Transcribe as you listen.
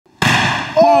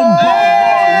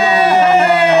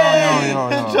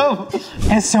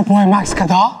It's your boy Max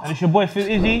Khadar. And it's your boy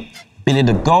Izzy. Billy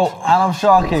the GOAT. And I'm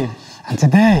Sharky. And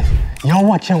today, you're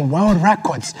watching World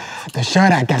Records, the show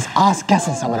that gets us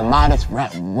guessing some of the maddest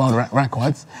world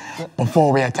records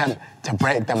before we attempt to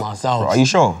break them ourselves. Bro, are you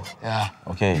sure? Yeah.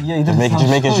 Okay. Yeah, just making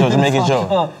sure.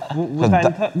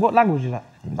 What language is that?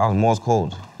 That was Morse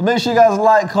code. Make sure you guys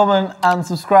like, comment, and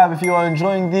subscribe if you are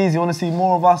enjoying these. You want to see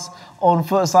more of us on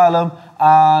Footasylum.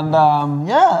 And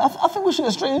yeah, I think we should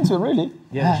get straight into it, really.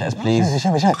 Yeah. Yes, please. We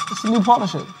should. It's a new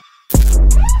partnership.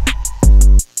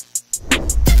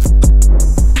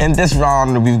 In this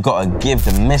round, we've got to give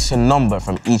the mission number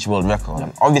from each world record.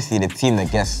 And obviously, the team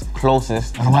that gets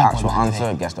closest to the actual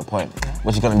answer gets the point,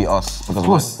 which is going to be us.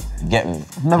 Because get me.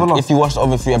 Never lost. If you watch the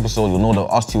other 3 episodes, you'll know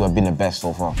that us 2 have been the best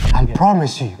so far. I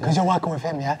promise you, because you're working with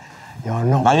him, yeah? You're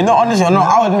not. Now, you know, honestly,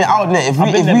 I'll admit, if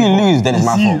we lose, then it's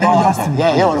my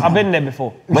fault. I've been there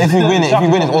before. But if we win, it's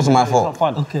also my fault. It's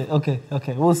not fun.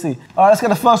 Okay, we'll see. All right, let's get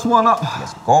the first one up.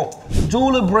 Let's go.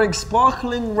 Jeweler breaks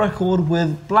sparkling record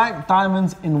with blank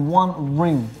diamonds in 1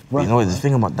 ring. You know, the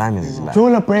thing about diamonds is like,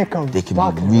 Jeweler breaker. they can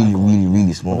be really,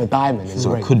 really small. With a diamond in so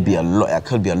the it ring. could be a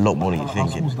lot more than you're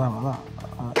thinking.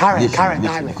 Carat Literally,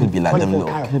 diamond. It could be like them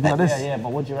 24 little. carat. Yeah,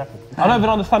 but what do you reckon? I don't even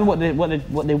understand what they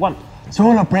want.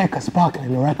 Jeweler breaker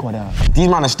sparkling record. These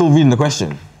men are still reading the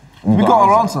question. We got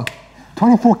our answer.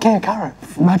 24K carat.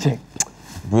 Magic.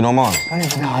 Bruno Mars.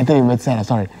 No, I didn't even say that,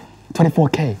 sorry.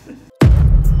 24K.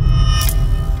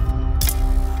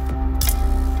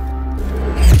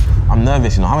 I'm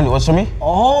nervous, you know. How many was for me?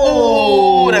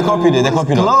 Oh, they copied it.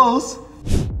 Close.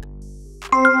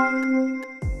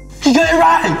 You got it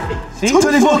right! See?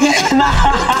 24K! Nah! I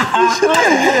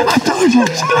told you!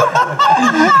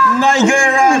 No, you got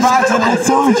it right back to I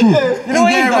told you! You know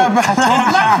what it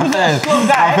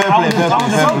is?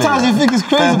 Sometimes you think it's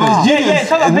crazy, but it's genius.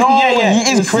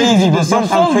 He is crazy, but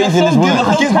sometimes crazy in his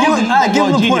work. Give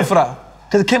him the point for that.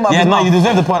 Because it came out of his Yeah, no, mouth. you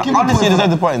deserve the point. Honestly, you deserve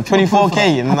the point.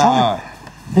 24K, nah.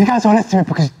 You guys don't listen to me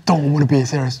because you don't want to be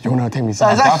serious. You want to take me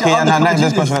serious. Okay, and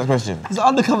next question. He's an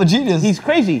undercover genius. He's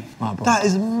crazy. That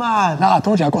is mad. Nah, I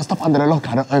told you, I got stuff under the locker,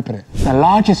 I don't open it. The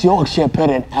largest Yorkshire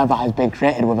pudding ever has been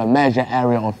created with a measured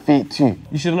area of feet 2.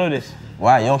 You should know this.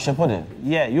 Why, Yorkshire pudding?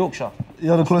 Yeah, Yorkshire.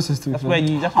 You're the closest to it. That's where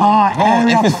you.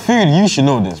 Area If it's food, you should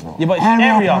know this, bro. Yeah, but it's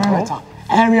area, perimeter. bro.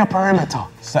 Area perimeter.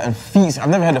 Certain feet. I've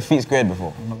never heard of feet squared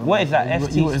before. What is that?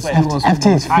 FT squared. FT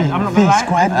is feet. I'm not Feet gonna lie.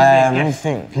 squared. Let me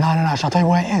think. No, shall I tell you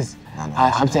what it is?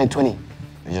 I'm saying 20.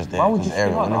 It's just there. Why would you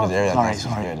area. say that? Area.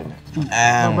 Sorry.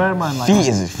 bear in mind, like- Feet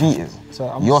is.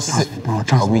 So You're 6. Bro,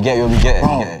 trust me. We get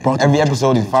it. Bro, Every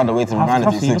episode, he's found a way to remind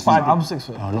us trust he's you, 6 you're feet. 5. I'm 6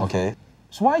 foot. Okay.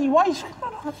 So why are you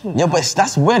screaming? Yeah, but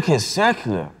that's weird because it's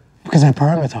circular. Because of the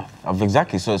perimeter.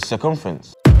 Exactly, so it's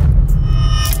circumference.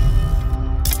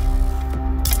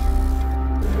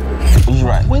 Who's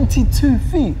right? 22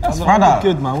 feet. That's Farah.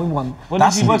 good, man. We won. We're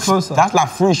closer. That's like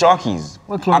 3 Sharkies.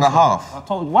 We're closer. And a half. I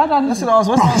told you. Why did I listen? Why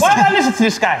I listen to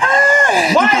this guy?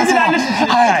 Why did I listen to this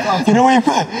guy? You know what he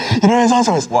put? You know what his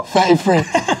answer was? What? 33.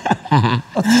 What's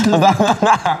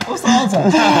the answer?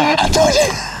 I told you.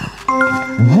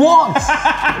 What?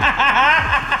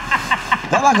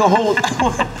 That's like a whole...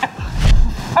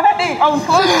 Hey, I was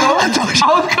close though. What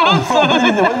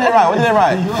did they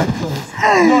write?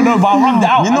 No, but I rammed it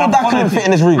out. You know that couldn't fit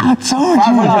in this room. I told you.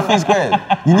 500 feet squared.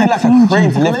 You need like a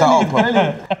crane to lift that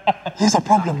up. He's a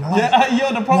problem, man. Yeah,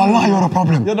 you're the problem. Wallah, you're the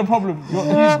problem. You're the problem.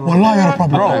 Wallah, you're the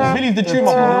problem. Bro. Billy's the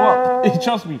tumor.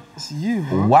 Trust me. It's you,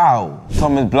 bro. Wow.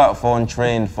 Thomas Blackthorne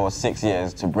trained for 6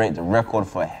 years to break the record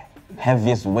for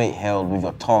heaviest weight held with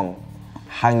your tongue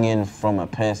hanging from a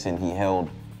person he held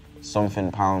something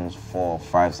pounds for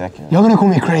 5 seconds. You're gonna call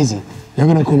me crazy. You're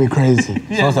gonna call me crazy.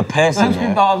 So it's a person,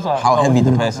 Scream the answer. how heavy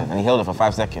the person, and he held it for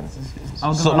 5 seconds.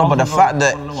 So no, but the fact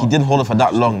that he didn't hold it for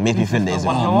that long makes me think that it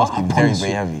must be very,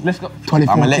 very heavy. Let's go. 24K.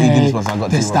 I'm gonna let you do this one, so I got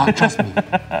this, 2 that, trust me.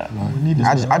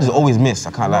 I just always miss,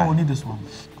 I can't We lie. need this one.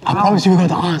 I promise you we got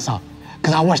the answer.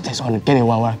 Because I watched this on Guinea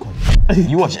World Record.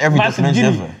 You watch every documentary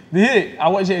ever. I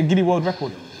watched it at Guinea World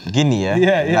Record. Guinea, yeah?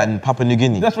 Yeah. Like in Papua New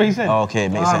Guinea? That's what he said. Oh, okay,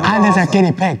 makes sense. And there's a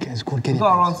guinea pig. It's called guinea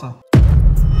What's our pig. answer?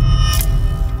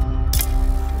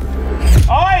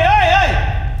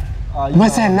 Oi! You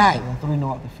must say 9.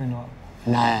 3-0 up, 3-0 up.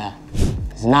 Nah,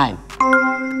 it's 9.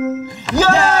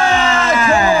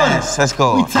 Yes! Let's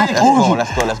go. Let's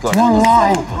go. One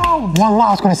lie,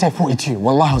 I was gonna say 42.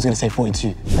 One lie, I was gonna say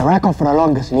 42. The record for the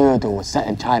longest noodle was set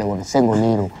in China with a single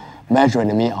needle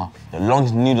measuring a meter. The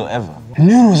longest noodle ever.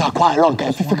 Noodles are quite long.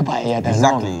 If you think about it, yeah, they're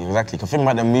long. Exactly. Cause think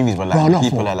about the movies where like Bro, not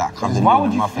people for- are like comes in Why the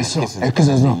would you- mouth and It's not, kisses. because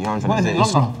it's not. You know what I'm Why trying is to it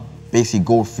say? longer? Basically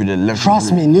go through the length.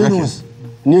 Trust of me, the room. noodles.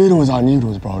 Noodles are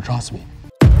noodles, bro, trust me.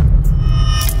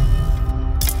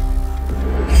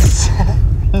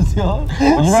 Let's go.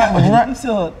 Would you right? Let's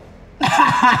go.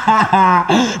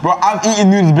 Bro, I've eaten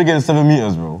noodles bigger than 7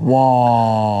 meters, bro.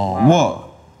 Whoa. What?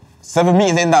 7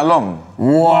 meters ain't that long.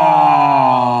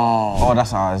 Wow. Oh,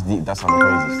 that's how it's deep. That's how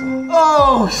crazy stuff.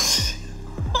 Oh, shit.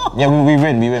 Yeah, we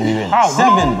win. How?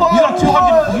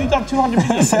 7. You done 200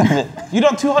 million. 7. You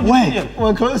done 200 million.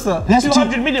 We're closer. Let's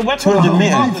 200 million. We're 200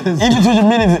 meters. meters. Even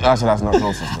 200 meters. Actually, that's not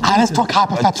close. Let's talk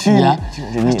hypothetical, yeah?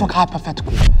 200 Let's meters. talk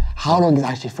hypothetical. How long is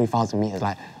actually 3,000 meters?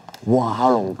 Like, what, how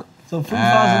long? So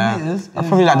 3,000 meters. That's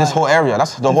probably like this whole area.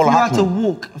 That's the whole If you had to Hackney.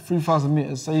 walk 3,000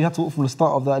 meters, so you had to walk from the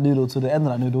start of that noodle to the end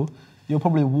of that noodle, you're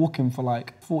probably walking for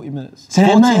like 40 minutes. So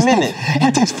 40 minutes. minutes?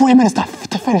 It takes 40 minutes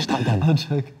to finish that then. I'm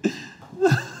joking.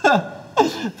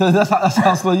 So that's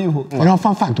how slow you walk. You know,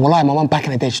 fun fact, wallah, my mum back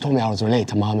in the day, she told me I was related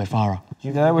to Mohammed Farah.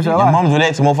 Yeah, which I Your like. mom's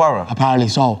related to Mo Farah. Apparently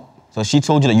so. So she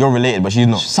told you that you're related, but she's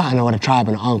not. Something with a tribe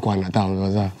and an uncle and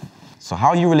that. So how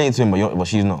are you related to him, but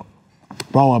she's not?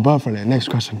 Bro, we're both related. Next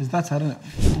question. Is that isn't it?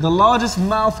 The largest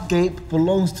mouth gape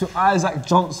belongs to Isaac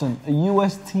Johnson, a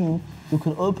US team who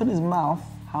can open his mouth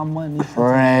how many times?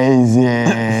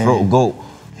 Crazy. Bro, go.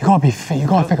 You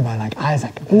gotta think about it, like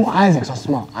Isaac. All Isaacs are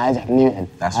smart. Isaac Newton.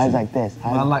 That's Isaac this.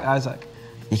 Man Isaac. like Isaac.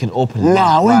 You can open it.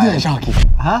 Nah, what are you doing, Sharky?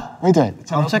 Huh? What are you doing?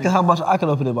 I'm checking how much I can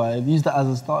open it by. I've used that as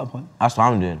a starting point. That's what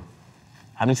I'm doing.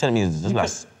 How many centimeters? Just like...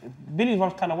 Billy's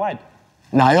one's kind of wide.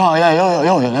 Nah, yo.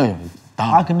 I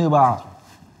Damn. can do about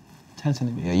 10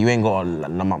 centimeters. Yeah, you ain't got that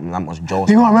much jaw.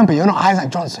 You gotta remember, you're not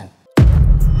Isaac Johnson.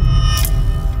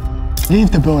 Leave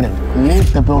the building. Leave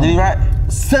the Did building. he write?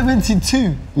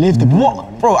 72. Leave the building.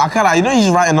 What? Bro, I can't lie. You know he's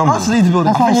writing numbers. Let's leave the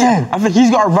building. That's what I'm saying. I think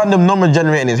he's got a random number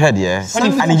generator in his head, yeah?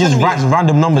 And he just writes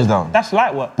random numbers down. That's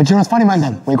light work. But you know what's funny, man,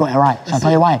 then? We got it right. Shall I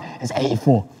tell you why? It's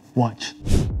 84. Watch.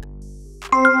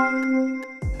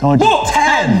 Told you.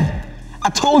 10! I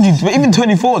told you, but even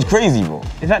 24 is crazy, bro.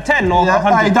 Is that 10 or Yeah,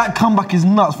 100? that comeback is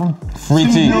nuts from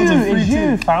 3-2. 2-0 to It's you,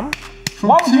 3-2. fam. From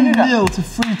Why would you do that? 2-0 to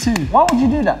 3-2. Why would you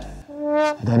do that?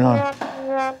 I don't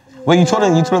know. Wait, you told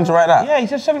him to write that? Yeah, he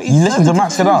said 70. You listened to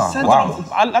Max Khadar? 72. Wow.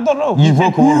 I don't know. You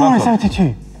broke a world No, record.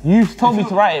 72. You told me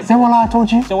to write it. Say what I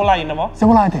told you. So what lie you never? Say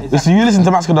what I did. So you listen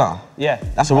to Max Khadar? Yeah.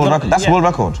 That's a world record. That's a world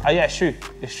record. Yeah, it's true.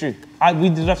 It's true. We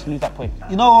deserve to lose that point.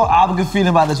 You know what? I have a good feeling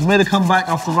about this. We made a comeback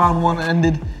after round one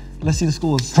ended. Let's see the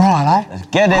scores. Draw, like. Let's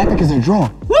get I it. think it's a draw.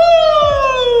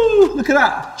 Woo! Look at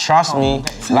that. Trust me,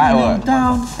 light work.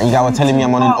 Down. And you guys were telling me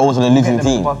I'm always on the losing Get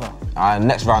them team. buzzer. Alright,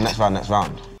 next round.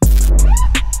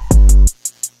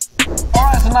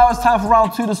 Alright, so now it's time for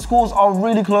round two. The scores are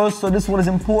really close, so this one is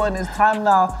important. It's time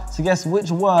now to guess which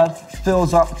word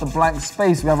fills up the blank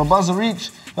space. We have a buzzer each.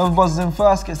 Whoever buzzes in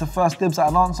first gets the first dibs at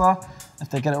an answer. If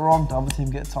they get it wrong, the other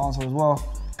team gets to answer as well.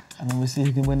 And then we see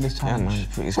who can win this Yeah, challenge. man.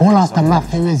 Pretty Go on, ask the math,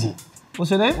 who is he?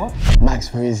 What's your name? What? Max,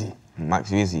 who is he?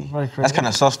 Max Izzy. Very crazy. That's kind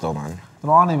of sus though, man. You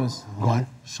know what our name is? Go on.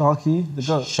 Sharky the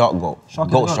goat. Shark goat.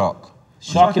 Sharky Goat the goat. shark.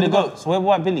 Sharky the goat. So where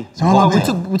white Billy? So Oh, what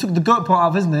we took the goat part out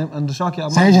of his name and the Sharky out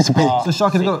of So mine. it's just a bit. So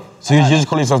Sharky the goat. So you just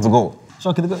call yourself the goat?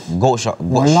 Sharky the goat. Goat shark.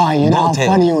 Wallah, you know how goat tail.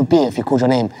 funny it would be if you called your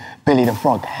name Billy the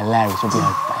Frog. Hilarious. You'd be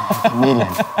a comedian.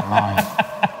 Wallahi.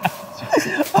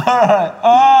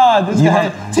 This You guy.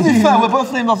 have- To be fair, we're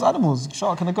both named after animals,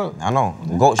 shark and a goat. I know.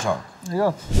 Goat shark. There you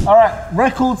go. All right,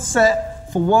 record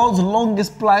set for world's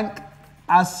longest blank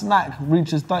as snack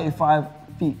reaches 35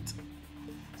 feet.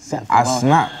 Set for I what?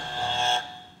 snap.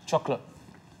 Chocolate.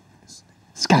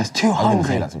 This guy's I didn't say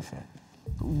 200. that to be fair.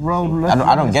 World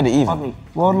I don't get it either. Ugly.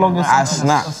 World longest I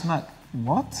snack. a snack.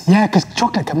 What? Yeah, because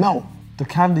chocolate can melt. The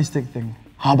candy stick thing.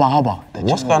 How about? The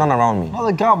What's going on around me? Not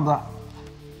the gum, that.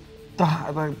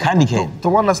 The Candy cane. The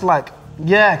one that's like,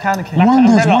 yeah, candy cane.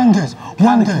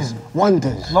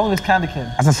 Wonders. Longest candy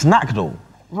cane. As a snack though.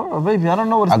 Oh, baby, I don't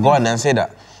know what it's I go in there and say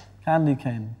that. Candy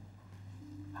cane.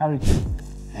 Harry cane.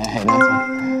 Hey, nice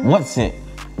one. What's it?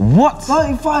 What?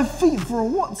 35 feet for a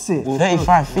what's it?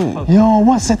 35 feet. Yo,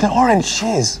 what's it? The orange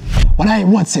cheese. When I eat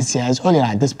what's it, yeah, it's only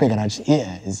like this big and I just eat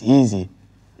it. It's easy.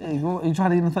 Yeah, you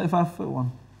trying to eat a 35-foot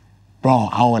one? Bro,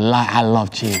 I would lie. I love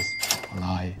cheese.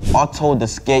 Wallahi. Otto the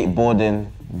skateboarding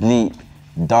bleep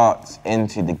darts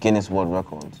into the Guinness World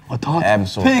Records. Otto?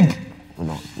 So, Pig.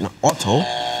 No, Otto?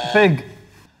 Pig.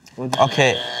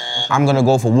 Okay, I'm gonna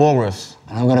go for walrus.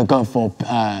 And I'm gonna go for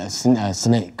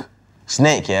snake.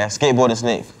 Snake, yeah? Skateboarding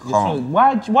snake. Calm.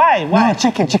 Why? No,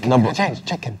 chicken. No, but- Change,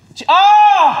 chicken.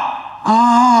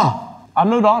 Ah! I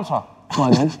know the answer. Come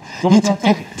on, then. want me You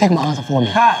to take my answer for me.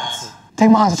 Cat.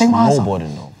 Take my answer.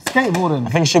 Snowboarding though. Skateboarding. I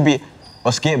think it should be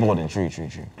skateboarding. True.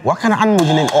 What kind of animal do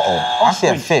you name Otto? I see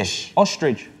a fish.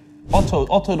 Ostrich. Otto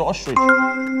the ostrich.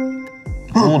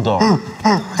 Bulldog.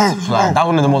 Like, that's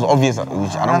one of the most obvious,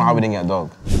 which I don't know how we didn't get a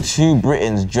dog. 2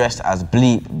 Britons dressed as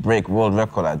Bleep break world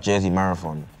record at Jersey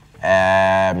Marathon.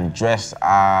 Dressed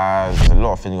as... There's a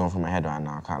lot of things going through my head right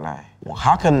now, I can't lie.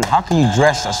 How can you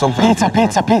dress as something...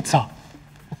 Pizza.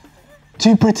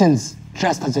 2 Britons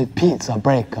dressed as a pizza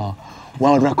break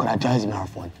world record at Jersey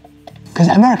Marathon. Because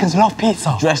Americans love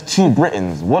pizza. Dress 2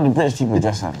 Britons. What do British people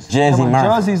dress as? Jersey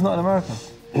Marathon. Jersey's not in America.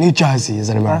 New Jersey is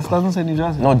in America. That doesn't say New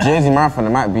Jersey. No, Jersey Marathon, it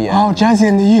might be... Oh, Jersey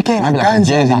in the UK. Might be like a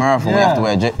Jersey Marathon, we have to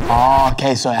wear... Oh,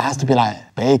 okay, so it has to be like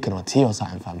bacon or tea or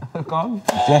something, fam. Go on.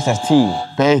 Dress as tea.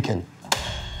 Bacon.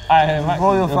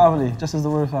 Royal family, just as the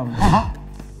royal family.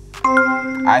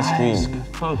 Ice cream.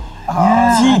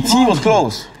 Yeah. Tea was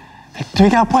close. Do we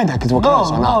get a point there because we're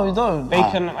close or not? No, we don't.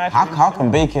 Bacon and ice cream. How can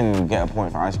bacon get a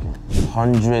point for ice cream?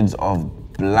 Hundreds of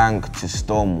blank to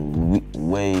stone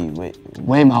Weymouth.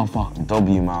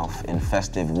 W mouth in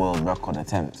festive world record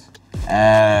attempts.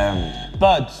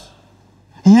 Birds.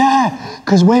 Yeah,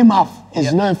 because Weymouth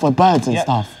is known for birds and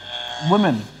stuff.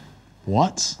 Women.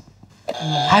 What?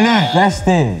 I know it.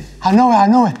 Festive. I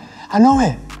know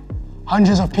it.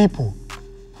 Hundreds of people.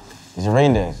 Is it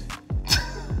reindeers?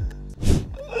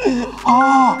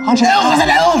 Oh, hundreds. That's an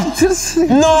elf!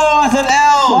 No, that's an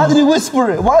elf! Why did he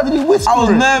whisper it? I was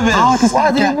nervous.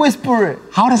 Why did he whisper it?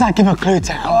 How does that give a clue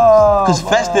to elves? Because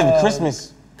festive,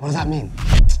 Christmas. What does that mean?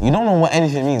 You don't know what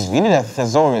anything means. You need a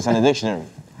thesaurus and a dictionary.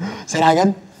 Say that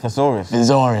again. Thesaurus.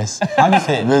 Thesaurus. How do you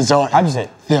say it? How do you say it?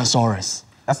 Thesaurus.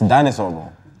 That's a dinosaur,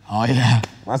 bro. Oh, yeah.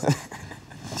 That's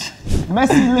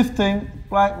Messi lifting,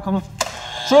 right? Come on.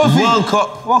 Trophy. World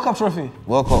Cup. World Cup trophy.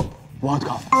 World Cup. World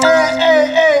Cup.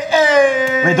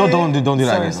 Hey. Wait, don't do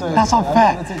that again. Sorry. That's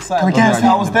unfair. Can we get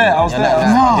I was there. I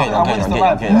witnessed the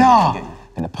live. No.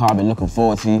 And the part I've been looking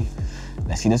forward to.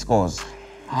 Let's see the scores.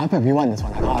 I bet we won this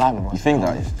one. I can't lie, bro. You think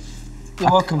that?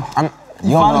 You're welcome.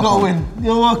 You're finally got a welcome. win.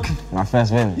 You're welcome. My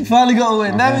first win. You finally got a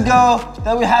win. There we go.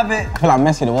 There we have it. I feel like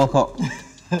Messi in the World Cup.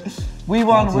 We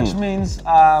won, which means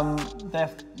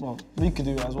we could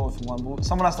do it as well if we won. But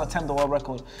someone has to attempt the world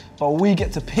record, but we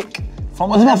get to pick from.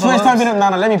 Was it my first time doing it? No,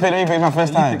 let me pick my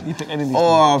first time. You pick any of these.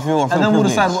 Oh, I feel and then privileged. we'll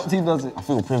decide what team does it. I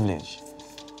feel privileged.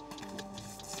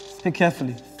 Pick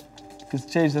carefully, because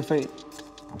change the fate.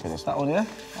 Okay, this That one, yeah?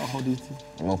 I'll hold these two.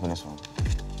 Let me open this one.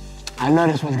 I know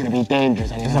this one's gonna be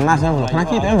dangerous. It's a nice envelope. Can I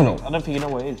keep the envelope? I don't think you know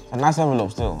what it is. It's a nice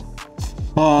envelope still.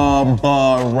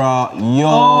 Barbara,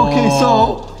 yo. Okay,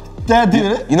 so they're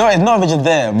doing it. You know, it's not even just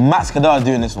there. Khadar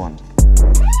doing this one.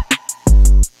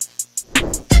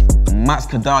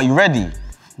 Khadar, you ready?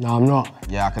 No, I'm not.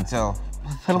 Yeah, I can tell.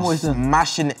 Tell them what he's doing.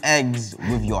 Smashing eggs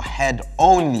with your head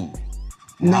only.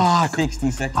 Nah,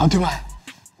 60 seconds. I'll do my.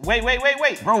 Wait.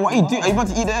 Bro, what are you doing? Are you about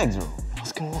to eat the eggs, bro?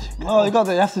 No, you got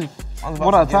that. You have to.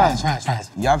 What at a time? Try.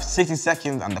 You have 60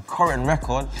 seconds and the current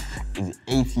record is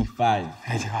 85.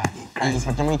 85.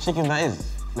 85. How many chickens that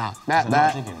is? Nah, That's a lot of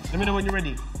that. chickens. Let me know when you're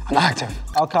ready. I'm active.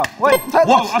 I'll count. Wait.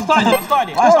 Whoa, I've started. I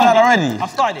started already. I've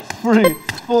started. 3,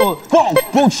 4.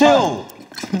 Bro, chill.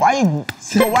 Why you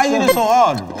doing so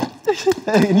hard, bro?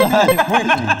 8,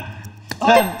 9.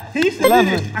 10. He used to do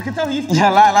this. I can tell he used to do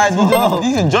Yeah,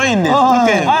 he's enjoying this. Look at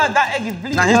him. that egg is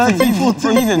bleeding. Nah,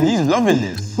 he's loving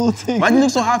this. 14. Why do you look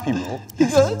so happy, bro?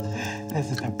 This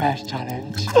is the best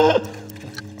challenge.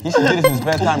 He should do this in his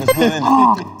spare time. It's good,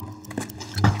 innit?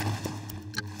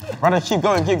 Brother, keep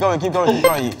going.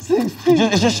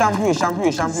 It's just shampoo. No,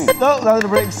 that's the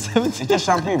break. 17. It's just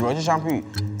shampoo, bro.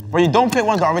 Bro, you don't pick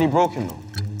ones that are already broken, though.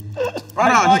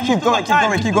 Brother, just keep going.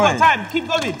 Keep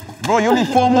going. Bro, you only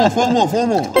 4 more.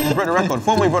 You broke the record.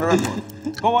 4 more, you broke the record.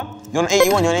 Go on. You're on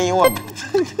 81.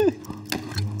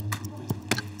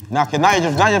 Now you're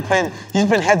just playing. He's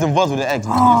playing heads and buzz with the eggs,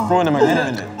 man. You're throwing them and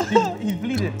hitting them. He's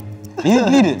bleeding. He's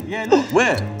bleeding? Yeah, look.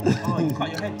 Where? Oh, you cut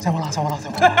your head. Say what else.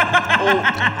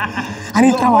 I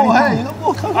need time.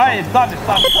 Alright, it's done.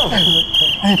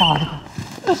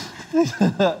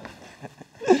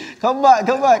 Come back.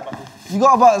 You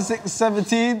got about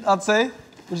 17, I'd say,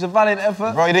 which is a valiant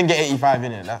effort. Bro, you didn't get 85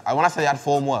 in it. When I said you had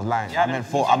 4 more, I was lying. Yeah,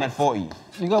 I meant 40.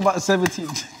 You got about 17.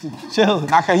 Chill.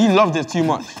 Nah, he loved this too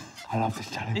much. I love this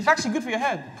challenge. It's actually good for your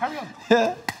head. Carry on.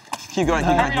 Yeah. Keep going.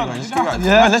 Just keep going.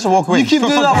 Yeah. Let's just walk away. You keep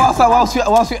doing that whilst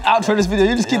we outro this video.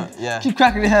 You just keep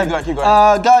cracking your head. Keep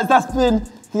going. Guys, that's been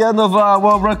the end of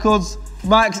world records.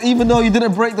 Max, even though you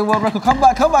didn't break the world record, come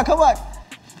back.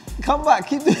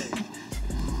 Keep doing.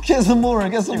 Get some more.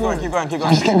 Keep going. Yeah, Keep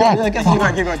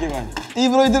going.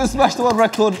 Even though you didn't smash the world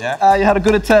record, you had a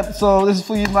good attempt. So this is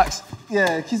for you, Max.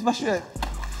 Yeah, keep smashing it.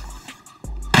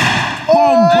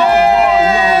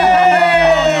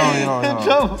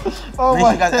 Yo. Oh my Make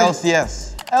sure you guys God. LCS.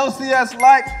 LCS,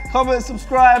 like, comment,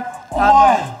 subscribe,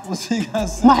 and we'll see you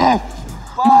guys soon. My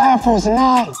hair feels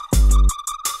nice.